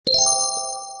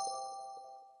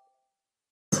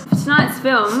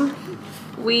film,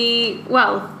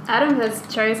 Adam has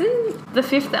chosen The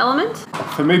Fifth Element.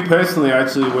 For me personally, I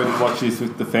actually went and watched this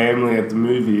with the family at the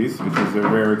movies, which is a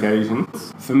rare occasion.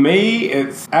 For me,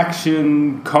 it's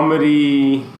action,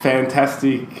 comedy,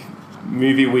 fantastic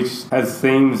movie which has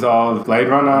themes of Blade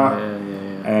Runner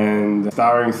and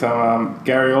starring some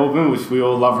Gary Oldman, which we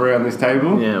all love around this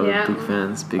table. Yeah, we're big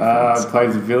fans.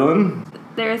 Plays a villain.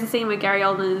 There is a scene where Gary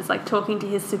Oldman is like talking to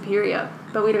his superior,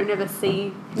 but we don't ever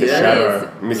see who The that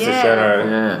Shadow. is. Mr.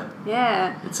 Shadow.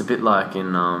 Yeah. It's a bit like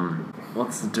in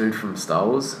what's the dude from Star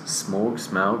Wars?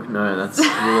 Smaug? No, that's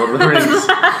Lord of the Rings.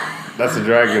 That's a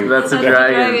dragon. That's a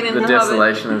dragon. in The The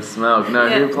Desolation of Smaug. No,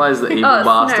 who plays the evil Oh,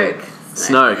 bastard?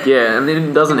 Snoke, yeah. And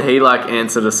then doesn't he like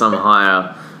answer to some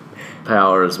higher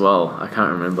power as well? I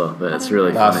can't remember, but it's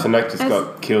really funny. Snoke just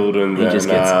got killed and He just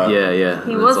gets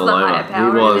He was the higher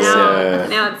power. He was.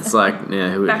 Now it's It's like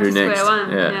who back to next? square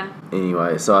one. Yeah.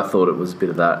 Anyway, so I thought it was a bit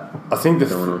of that. I think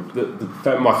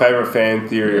my favourite fan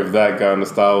theory of that going to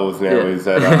Star Wars now is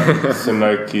that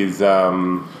Snoke is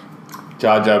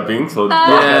Jar Jar Binks or Jar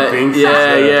Jar Binks.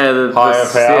 The higher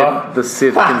power. The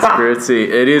Sith conspiracy.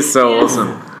 It is so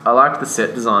awesome. I liked the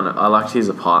set design. I liked his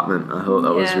apartment. I thought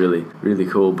that was really, really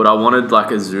cool. But I wanted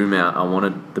like a zoom out. I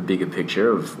wanted the bigger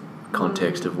picture of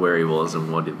context of where he was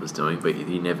and what it was doing. But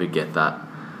you never get that.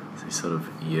 So he's sort of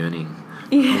yearning.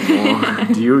 For more.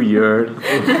 Do you yearn?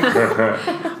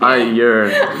 I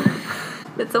yearn.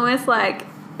 It's almost like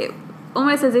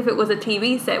almost as if it was a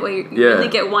TV set where you only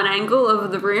get one angle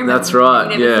of the room. That's and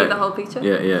right. You never see the whole picture.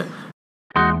 Yeah.